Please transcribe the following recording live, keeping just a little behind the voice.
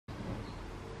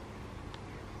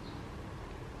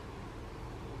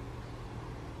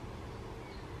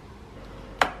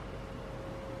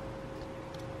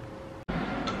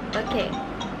Okay.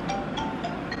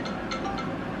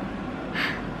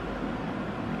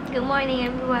 Good morning,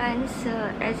 everyone. So,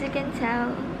 as you can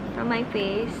tell from my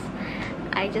face,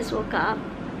 I just woke up.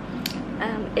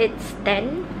 It's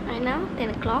 10 right now, 10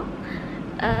 o'clock.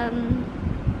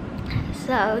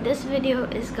 So this video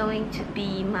is going to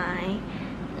be my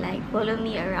follow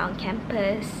me around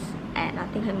campus at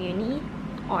Nottingham Uni,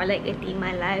 or like a day in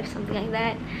my life, something like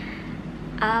that.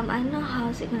 I don't know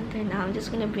how's it gonna turn out. I'm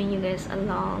just gonna bring you guys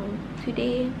along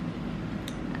today.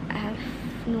 I have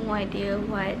no idea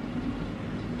what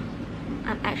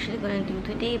I'm actually gonna do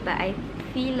today, but I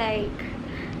feel like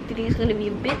today is gonna be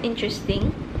a bit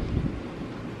interesting.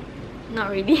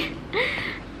 Not really.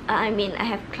 I mean, I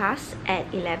have class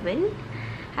at 11.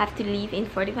 I have to leave in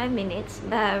 45 minutes,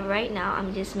 but right now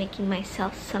I'm just making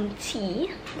myself some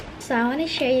tea. So I want to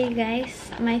share you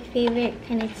guys my favorite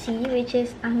kind of tea, which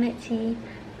is Ahmed tea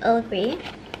Earl Grey.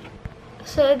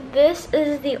 So this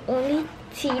is the only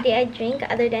tea that I drink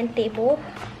other than table,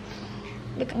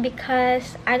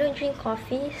 because I don't drink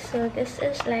coffee. So this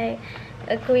is like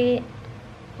a great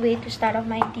way to start off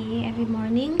my day every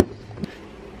morning.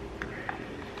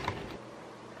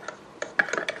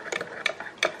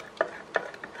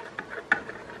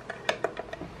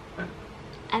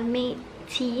 I made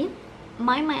tea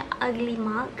by my ugly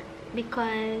mug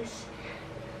because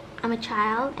I'm a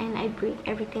child and I break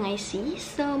everything I see.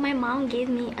 So my mom gave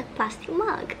me a plastic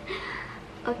mug.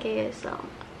 Okay, so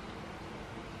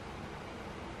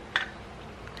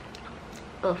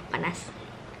oh, panas.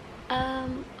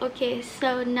 Okay,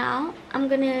 so now I'm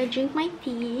gonna drink my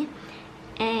tea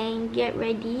and get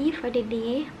ready for the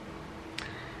day.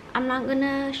 I'm not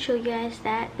gonna show you guys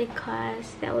that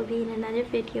because that will be in another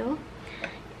video.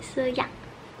 So yeah,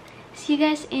 see you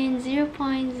guys in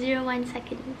 0.01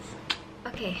 seconds.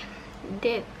 Okay, I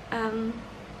did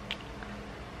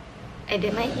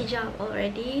my hijab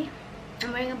already.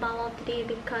 I'm wearing a bawal today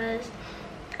because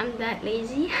I'm that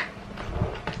lazy.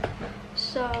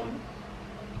 So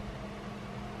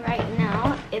right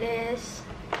now it is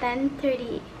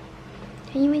 10:30.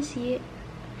 Can you even see it?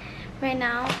 Right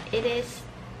now it is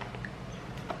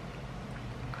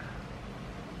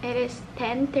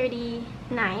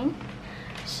 10:39.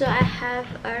 So I have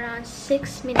around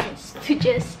 6 minutes to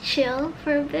just chill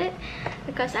for a bit,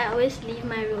 because I always leave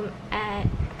my room at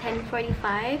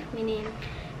 10:45, meaning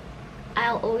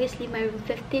I'll always leave my room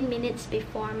 15 minutes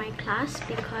before my class,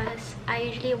 because I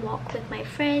usually walk with my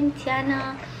friend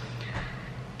Tiana.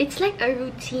 It's like a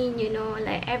routine, you know,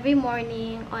 like every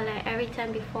morning or like every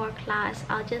time before class,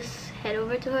 I'll just head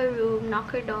over to her room,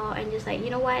 knock her door, and just like, you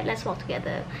know what, let's walk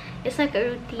together. It's like a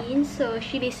routine. So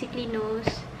she basically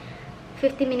knows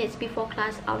 15 minutes before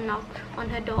class I'll knock on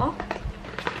her door.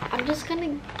 I'm just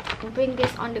gonna bring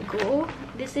this on the go.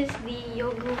 This is the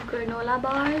Yogu granola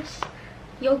bars.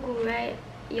 Yogu, right?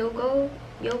 Yogo,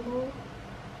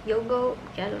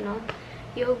 I don't know.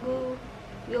 Yogo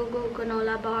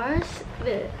granola bars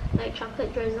with like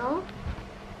chocolate drizzle.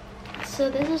 So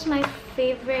this is my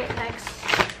favorite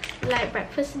like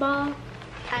breakfast bar.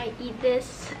 I eat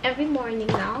this every morning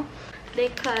now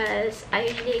because I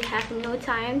usually have no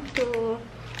time to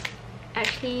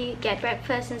actually get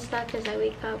breakfast and stuff, because I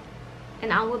wake up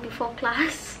an hour before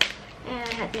class and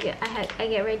I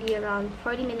get ready around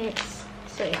 40 minutes.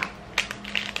 So yeah,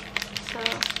 so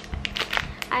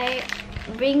I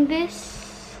bring this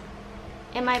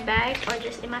in my bag or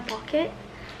just in my pocket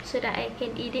so that I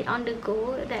can eat it on the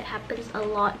go. That happens a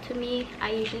lot to me.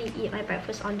 I usually eat my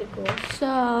breakfast on the go.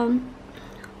 So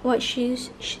what shoes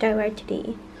should I wear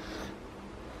today?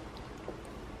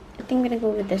 I think I'm gonna go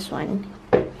with this one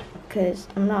because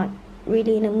I'm not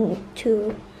really in a mood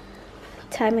to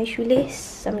tie my shoelace,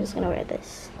 so I'm just gonna wear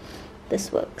this.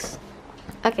 This works.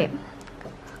 Okay,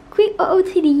 quick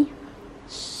OOTD.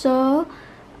 So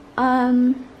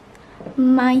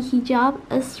my hijab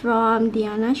is from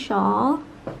Diana Shaw.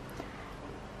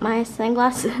 My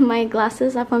sunglasses, my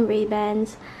glasses are from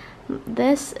Ray-Bans.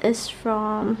 This is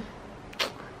from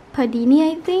Padini,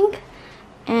 I think.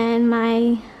 And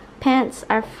my pants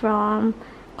are from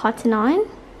Cotton On.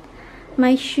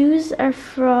 My shoes are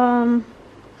from,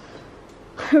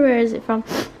 where is it from?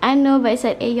 I know, but it's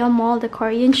at Ayo Mall, the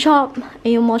Korean shop.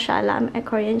 Ayo Mall Shalam, a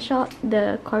Korean shop,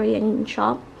 the Korean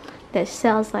shop that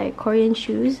sells like Korean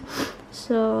shoes.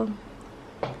 So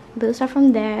those are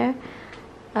from there.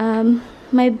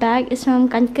 My bag is from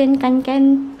Kan,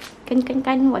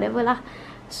 whatever lah.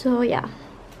 So yeah,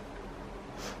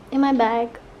 in my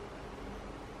bag.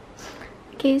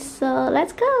 Okay, so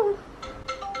let's go.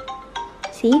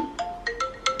 See?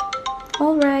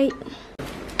 All right.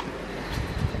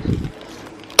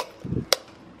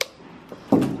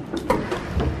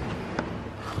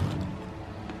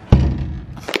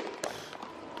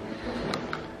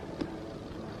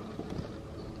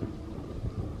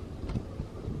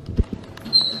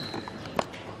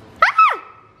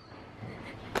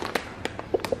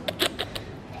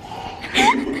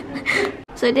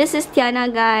 So this is Tiana,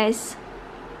 guys.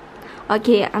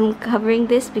 Okay, I'm covering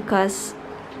this because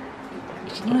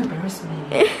don't embarrass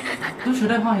me. Don't show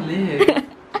them how I live.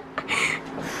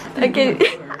 okay,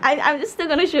 I'm just still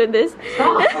gonna show this.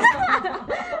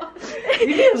 Leave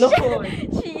me alone.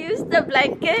 She used the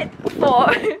blanket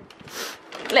for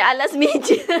like alas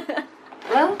meja.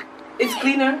 Well, it's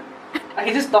cleaner. I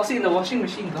can just toss it in the washing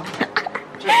machine, though.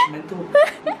 Judgmental.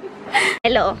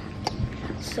 Hello.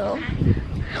 So,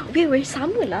 we're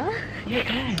sama lah.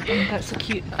 Yeah, oh, that's so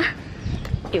cute.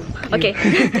 Ew. Okay.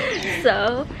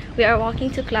 So we are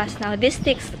walking to class now. This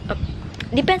takes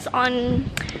depends on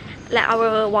like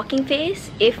our walking pace.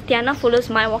 If Tiana follows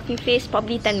my walking pace,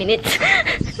 probably 10 minutes.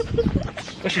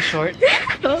 Was she short?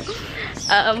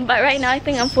 But right now I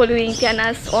think I'm following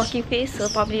Tiana's walking pace, so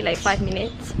probably like 5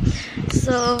 minutes.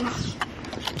 So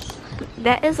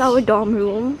that is our dorm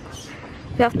room.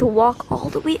 We have to walk all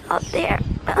the way up there.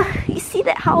 You see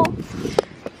that how?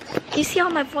 You see how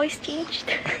my voice changed?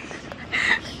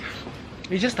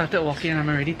 We just started walking and I'm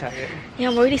already tired. Yeah,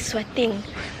 I'm already sweating.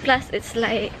 Plus, it's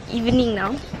like evening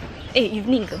now.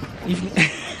 Evening ke? Evening.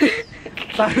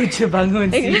 Baru je bangun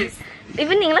sis.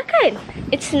 Evening lah kan?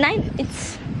 It's 5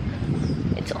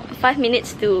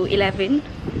 minutes to 11.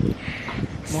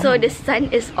 So the sun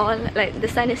is the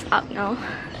sun is up now.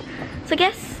 So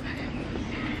guess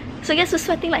we're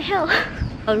sweating like hell.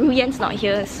 Ruyan's not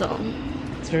here, so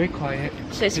it's very quiet.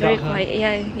 So it's very quiet.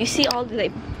 Yeah, you see all the like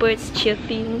birds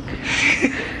chirping.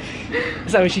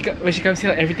 It's like when she comes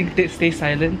here, everything stays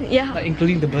silent. Yeah, like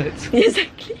including the birds.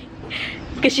 Exactly.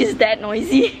 Because she's that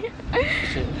noisy.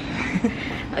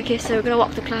 Okay, so we're gonna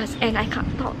walk to class, and I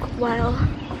can't talk while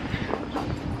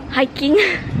hiking.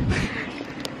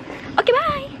 Okay,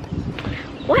 bye.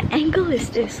 What angle is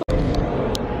this?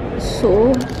 So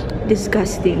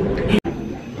disgusting.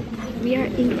 We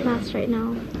are in class right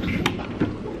now.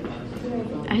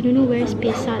 I don't know where's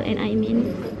Pesal and Aimin.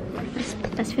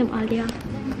 Let's film Alia.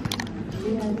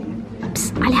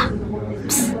 Psst, Alia.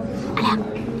 Psst, Alia.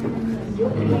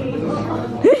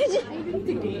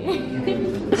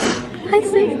 Hi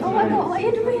sis. Oh my god, what are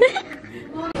you doing?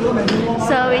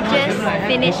 So we just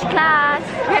finished class.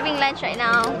 We're having lunch right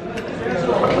now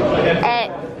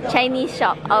at Chinese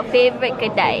shop, our favorite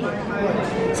kedai.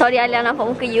 Sorry Alia,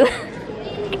 nampak muka you.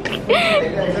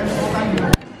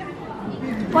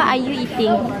 What are you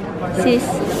eating, sis?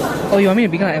 Oh, you want me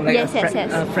to begin like yes.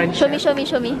 French? Show me.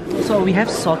 So we have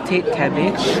sauteed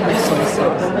cabbage with soy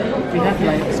sauce. We have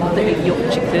like salted egg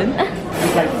yolk chicken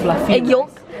with like fluffy egg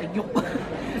yolk.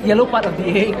 Yellow part of the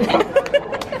egg.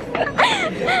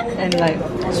 And like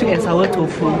sweet and sour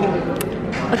tofu.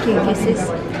 Okay,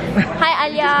 sis. Hi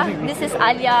Alia, this is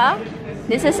Alia.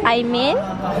 This is Aimin.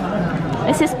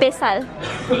 This is Pesal.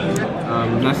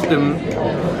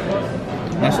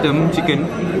 Nestem chicken.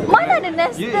 Mana ada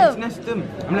nestem? Yeah, it's nestem.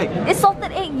 I'm like, it's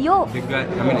salted egg yolk. The guy,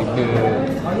 I mean like the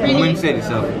woman said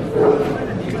itself.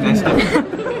 It's nestem.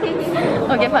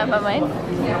 Okay, fine.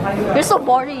 You're so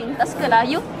boring. Tak suka lah.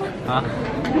 You? Huh?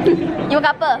 You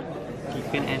makan apa?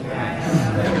 Chicken and rice.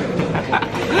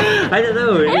 I don't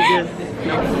know. It's just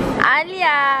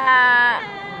Alia.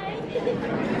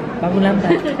 Bangun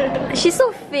lambat. She's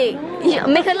so fake.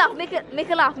 Make her laugh. Make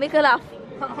her laugh.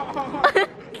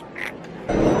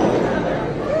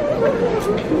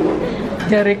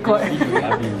 Dia record.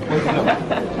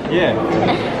 yeah.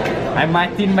 I'm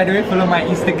Martin, by the way. Follow my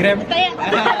Instagram.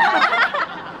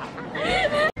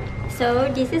 So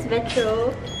this is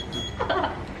Metro.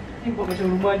 Ni buat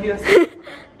macam rumah dia.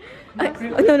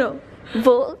 No.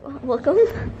 Welcome.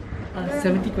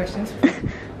 70 questions.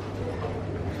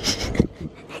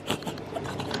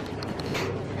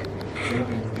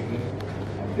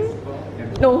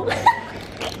 No.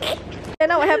 I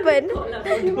know what happened.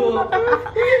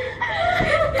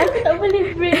 Aku tak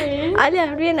boleh break.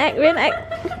 Alia, reenact.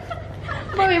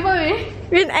 Boy.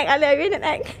 Reenact, Alia,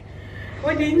 reenact.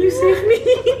 Why didn't you save me?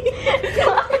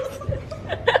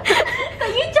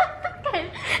 You jatuh kan?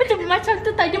 Macam tu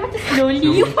tak, dia macam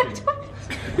slowly. You macam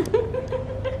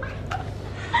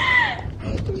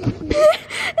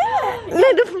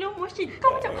the slow motion.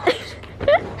 Kau macam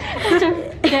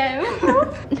damn.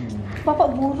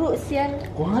 Bapak buruk sial.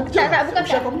 Tak, bukan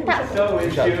tak. Tak,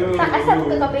 asal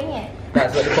bukan kau pengen. Tak,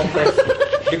 sebab dia compress.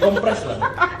 Dia compress lah.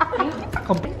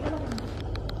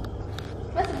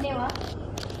 What's the name ah?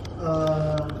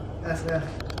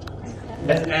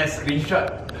 SS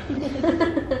screenshot.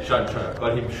 Short.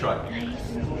 Call him short.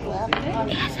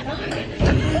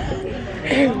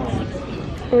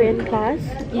 We're in class.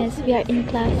 Yes, we are in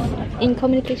class. In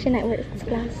communication networks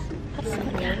class. So,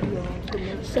 yeah.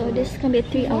 So this is gonna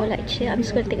be a 3-hour lecture. I'm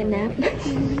just gonna take a nap.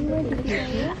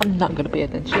 I'm not gonna pay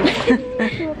attention.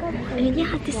 And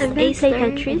yeah, this is A star.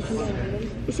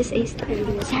 This is A star.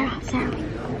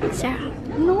 Sarah.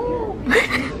 No.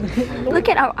 Look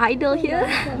at our idol here.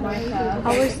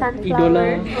 Our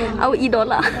sunflower. Our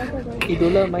idola.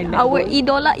 Idola, my name. Our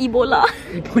idola Ebola.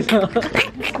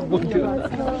 Idola.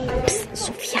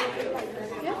 Sophia.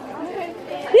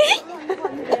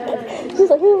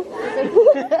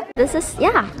 This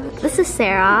is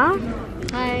Sarah.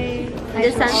 Hi.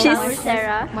 This is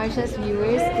Sarah. Marsha's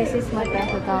viewers, this is my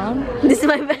bank account. This is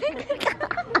my bank.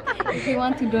 If you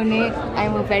want to donate,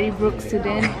 I'm a very broke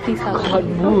student. Please help Hot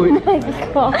me. mood.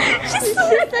 She's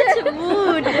such a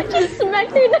mood. She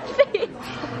smacked her in the face.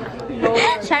 No.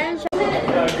 Sharon.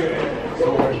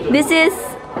 This is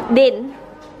Din.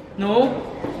 No,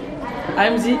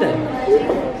 I'm Zidane.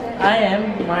 I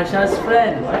am Marsha's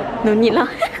friend. No need lah.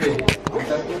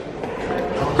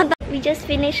 We just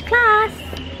finished class.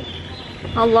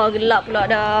 Allah, gelap pula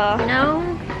dah. Now,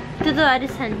 to the other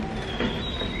side.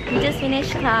 We just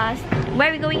finished class. Where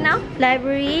are we going now?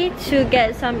 Library to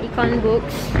get some econ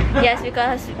books. Yes,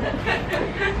 because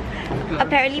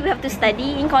apparently we have to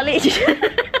study in college.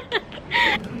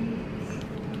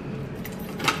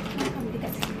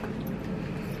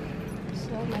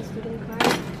 So my student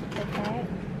card, the bag.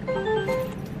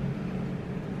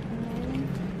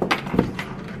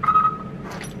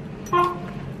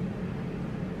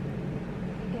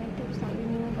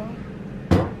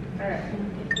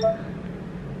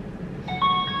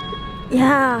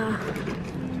 Yeah.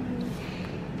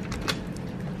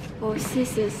 Oh,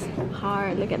 this is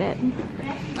hard. Look at that.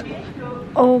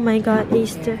 Oh my god,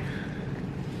 Easter.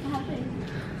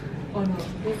 Oh no,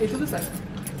 it looks like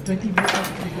 20 minutes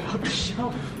after we got out the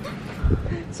shop.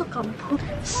 So kampung.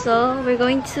 So we're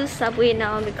going to Subway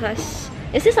now because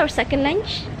is this our second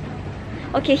lunch?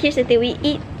 Okay, here's the thing. We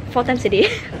eat 4 times a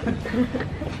day.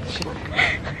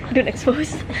 Don't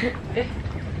expose.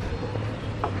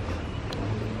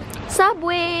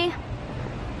 Subway.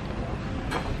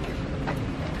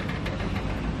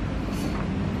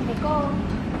 Go.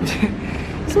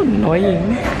 So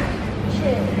annoying.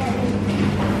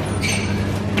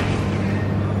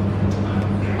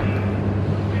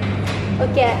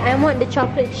 Okay, I want the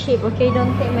chocolate chip. Okay,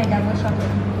 don't take my double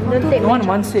chocolate. Don't take No my one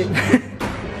wants it.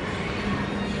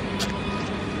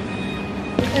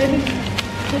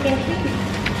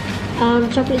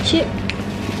 chocolate chip.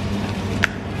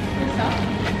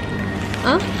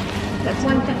 Huh? That's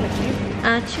one chocolate chip.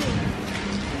 2.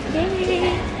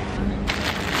 Yay!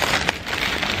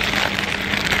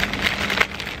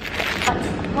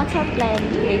 What's our plan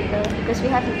later? Because we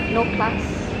have no class.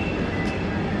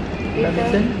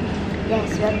 Badminton?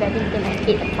 Yes, we have badminton at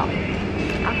 8 o'clock.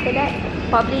 After that,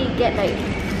 probably get like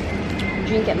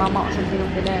drink at Mama or something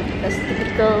after that. That's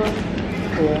typical.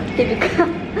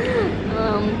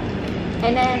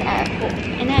 And then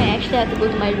I actually have to go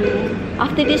to my room.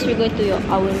 After this, we're going to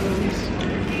our rooms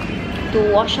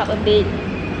to wash up a bit.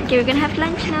 Okay, we're gonna have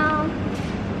lunch now.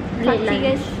 I'll see you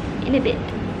guys in a bit.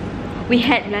 We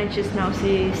had lunch just now,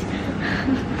 sis.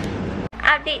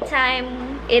 Update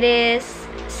time. It is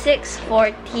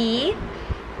 6:40.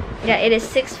 Yeah, it is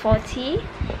 6:40,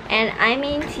 and I'm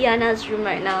in Tiana's room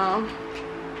right now.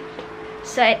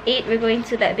 So at 8 we're going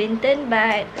to badminton,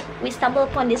 but we stumbled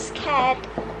upon this cat.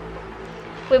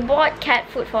 We bought cat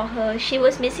food for her. She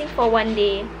was missing for 1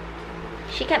 day.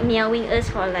 She kept meowing us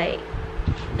for like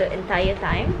the entire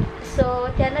time. So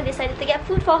Tiana decided to get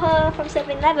food for her from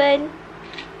 7-Eleven.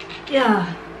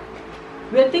 Yeah.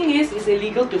 Weird thing is, it's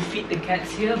illegal to feed the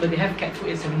cats here, but they have cat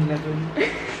food at 7-Eleven.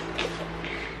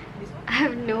 I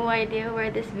have no idea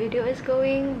where this video is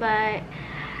going, but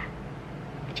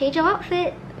change of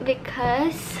outfit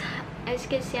because as you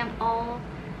can see, I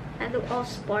look all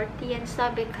sporty and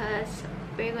stuff because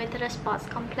we're going to the sports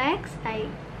complex like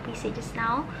we said just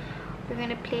now. We're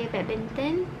gonna play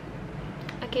badminton.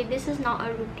 Okay, this is not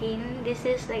a routine. This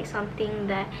is like something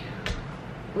that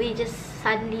we just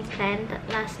suddenly planned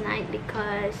last night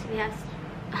because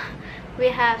we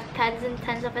have tons and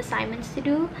tons of assignments to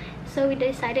do, so we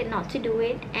decided not to do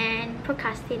it and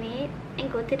procrastinate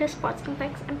and go to the sports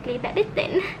complex and play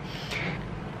badminton.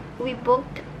 We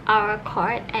booked our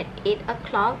court at 8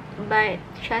 o'clock, but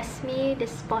trust me, the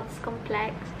sports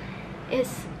complex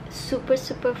is super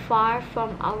far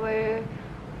from our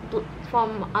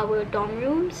dorm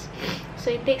rooms, so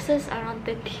it takes us around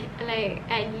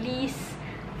at least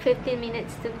 15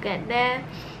 minutes to get there.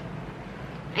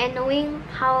 And knowing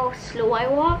how slow I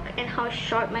walk and how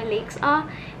short my legs are,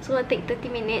 it's gonna take 30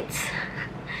 minutes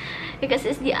because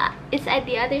it's at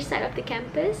the other side of the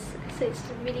campus, so it's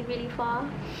really far.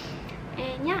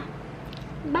 And yeah,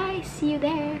 bye, see you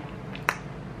there.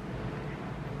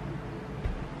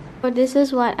 So this is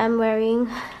what I'm wearing.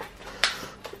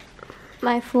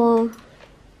 My full,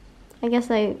 I guess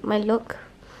like my look.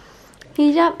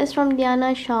 Hijab is from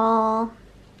Diana Shaw.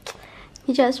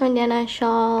 Hijab is from Diana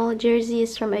Shaw. Jersey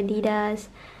is from Adidas.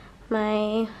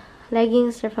 My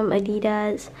leggings are from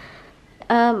Adidas.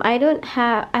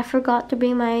 I forgot to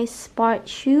bring my sport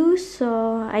shoes,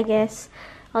 so I guess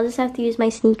I'll just have to use my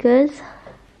sneakers.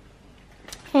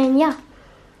 And yeah,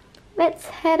 let's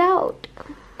head out.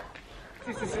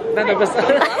 None of us.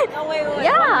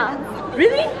 Yeah.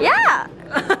 Really? Yeah.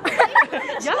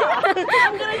 Yeah.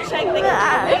 I'm gonna check them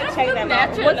out.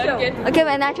 What's your... Okay,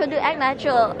 my natural, do act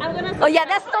natural. Oh yeah,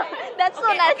 that's so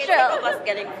natural. Of us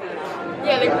getting food.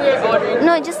 Yeah, like we're ordering.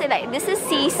 No, just say like, this is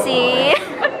Cece.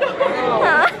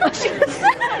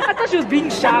 I thought she was being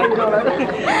shy, you know.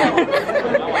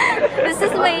 This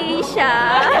is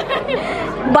Maisha.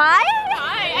 Bye.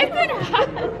 Hi, I could.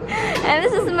 And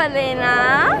this is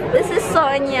Malena. This is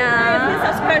Sonia.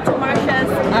 Subscribe to Marsha's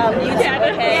YouTube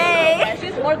channel. Yay. Yeah,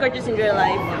 she's more gorgeous in real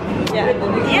life. Yeah.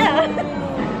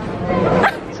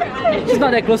 She's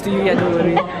not that close to you yet, don't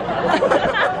worry.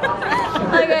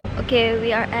 Okay,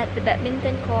 we are at the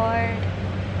badminton court.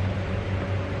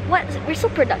 What? We're so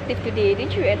productive today.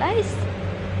 Didn't you realize?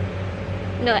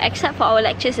 No, except for our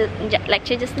lecture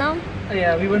just now. Oh,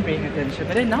 yeah, we weren't paying attention,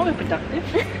 but then now we're productive.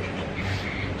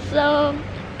 So,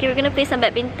 okay, we're gonna play some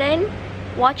badminton.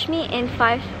 Watch me in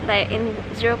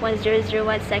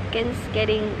 0.001 seconds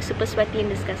getting super sweaty and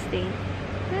disgusting.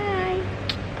 Bye.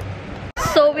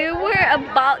 So we were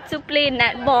about to play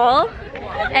netball,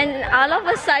 and all of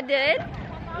a sudden,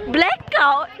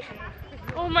 blackout.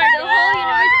 Oh my! The whole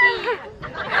university.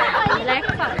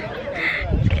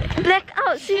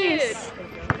 Blackout, sis.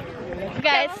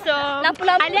 Guys, so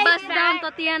Bust down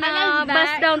Tatiana.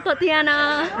 Bust down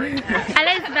Tatiana.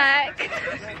 Alex back.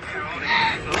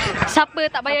 Siapa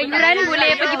tak bayar yuran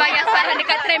boleh pergi bayar sekarang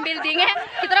dekat tram building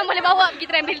Kita orang boleh bawa pergi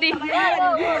tram building.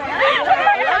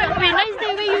 Wait, nice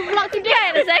day where you vlog today.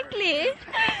 Yeah, exactly.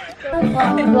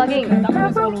 Vlogging.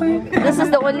 This is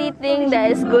the only thing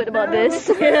that is good about this.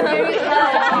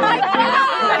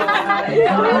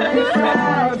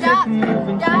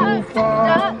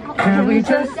 Can we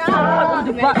just talk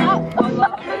about...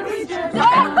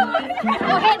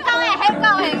 Hand kau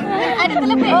ada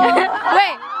terlebih.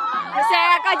 Wait,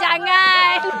 saya kau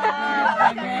jangan.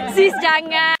 Sis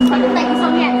jangan. Tak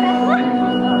insomnia.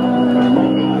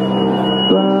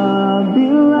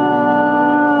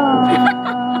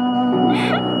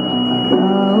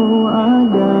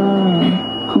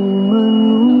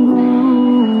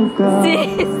 Sis.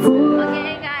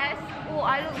 Okay guys. Oh,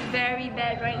 I look very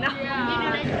bad right now.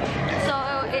 So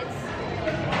it's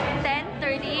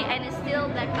 10:30 and it's still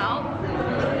blackout.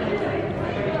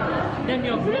 Then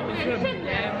your group is going to be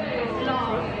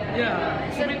long. Yeah.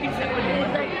 So many things happening.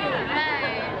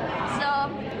 So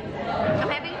I'm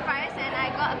having fries and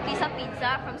I got a piece of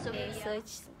pizza from Sophia.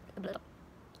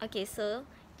 Okay, so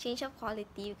change of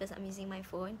quality because I'm using my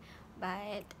phone,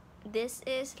 but this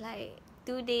is like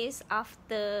 2 days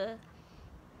after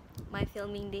my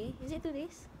filming day. Is it 2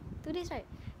 days? 2 days, right?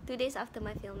 2 days after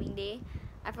my filming day.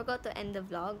 I forgot to end the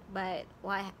vlog, but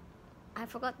I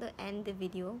forgot to end the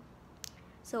video.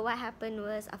 So what happened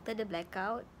was, after the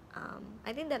blackout,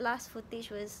 I think the last footage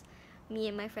was me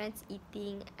and my friends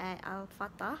eating at Al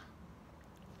Fatah.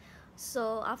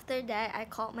 So after that, I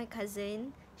called my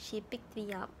cousin. She picked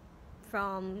me up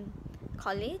from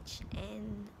college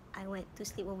and I went to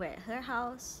sleep over at her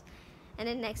house. And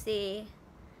then next day,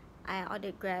 I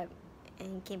ordered Grab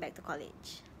and came back to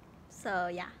college. So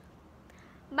yeah.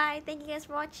 Bye. Thank you guys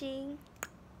for watching.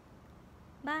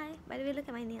 Bye. By the way, look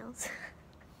at my nails.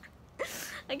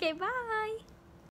 Okay, bye.